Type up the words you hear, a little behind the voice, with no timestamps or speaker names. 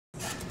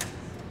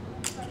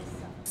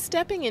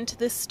Stepping into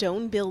this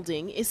stone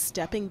building is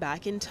stepping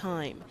back in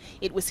time.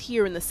 It was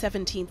here in the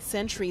 17th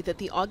century that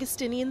the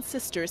Augustinian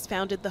sisters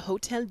founded the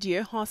Hotel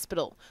Dieu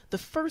hospital, the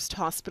first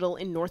hospital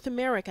in North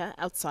America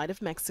outside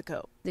of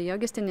Mexico. The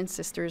Augustinian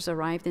sisters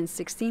arrived in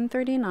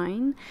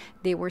 1639.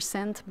 They were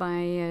sent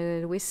by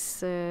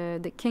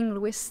the King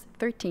Louis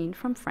XIII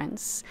from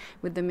France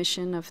with the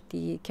mission of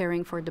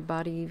caring for the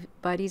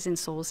bodies and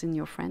souls in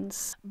your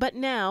friends. But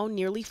now,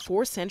 nearly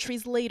 4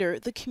 centuries later,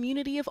 the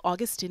community of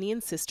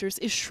Augustinian sisters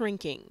is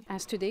shrinking.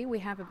 As today, we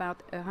have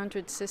about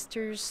 100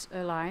 sisters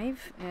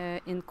alive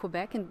in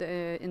Quebec,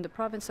 in the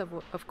province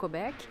of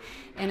Quebec,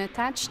 and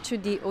attached to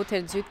the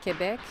Hotel Dieu de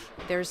Quebec,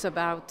 there's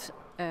about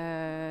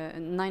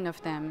 9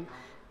 of them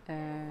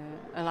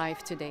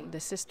alive today. The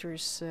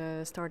sisters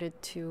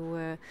started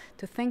to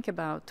think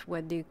about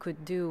what they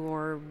could do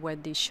or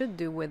what they should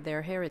do with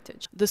their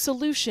heritage. The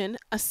solution,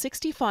 a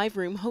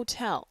 65-room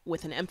hotel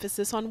with an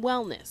emphasis on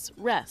wellness,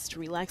 rest,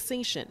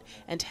 relaxation,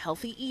 and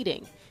healthy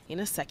eating in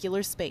a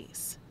secular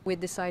space. We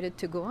decided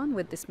to go on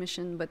with this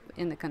mission, but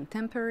in a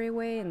contemporary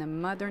way, in a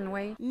modern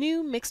way.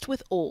 New mixed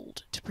with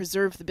old to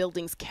preserve the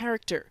building's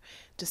character.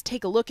 Just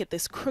take a look at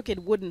this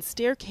crooked wooden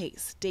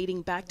staircase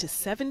dating back to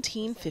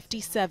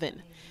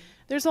 1757.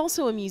 There's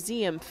also a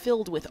museum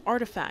filled with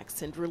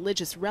artifacts and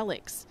religious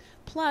relics.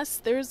 Plus,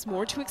 there's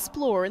more to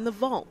explore in the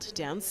vault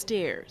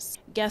downstairs.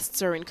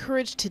 Guests are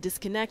encouraged to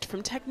disconnect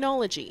from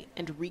technology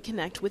and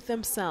reconnect with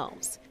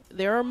themselves.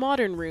 There are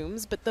modern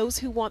rooms, but those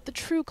who want the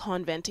true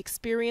convent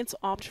experience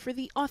opt for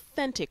the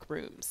authentic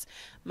rooms,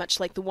 much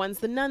like the ones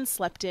the nuns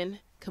slept in,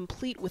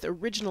 complete with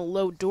original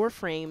low door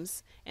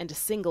frames and a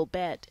single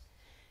bed.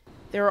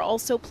 There are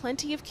also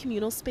plenty of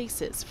communal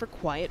spaces for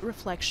quiet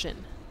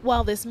reflection.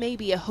 While this may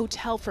be a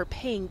hotel for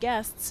paying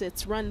guests,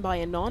 it's run by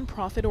a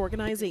non-profit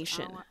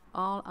organization.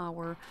 All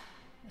our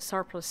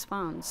surplus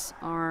funds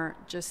are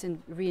just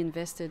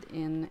reinvested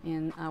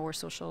in our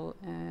social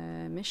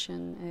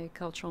mission,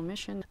 cultural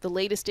mission. The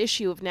latest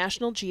issue of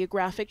National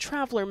Geographic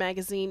Traveler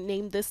magazine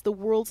named this the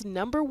world's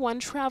 #1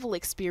 travel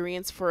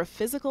experience for a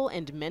physical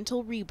and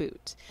mental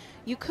reboot.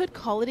 You could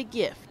call it a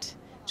gift,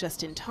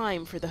 just in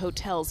time for the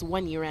hotel's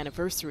 1-year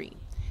anniversary.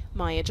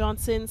 Maya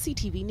Johnson,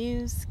 CTV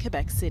News,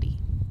 Quebec City.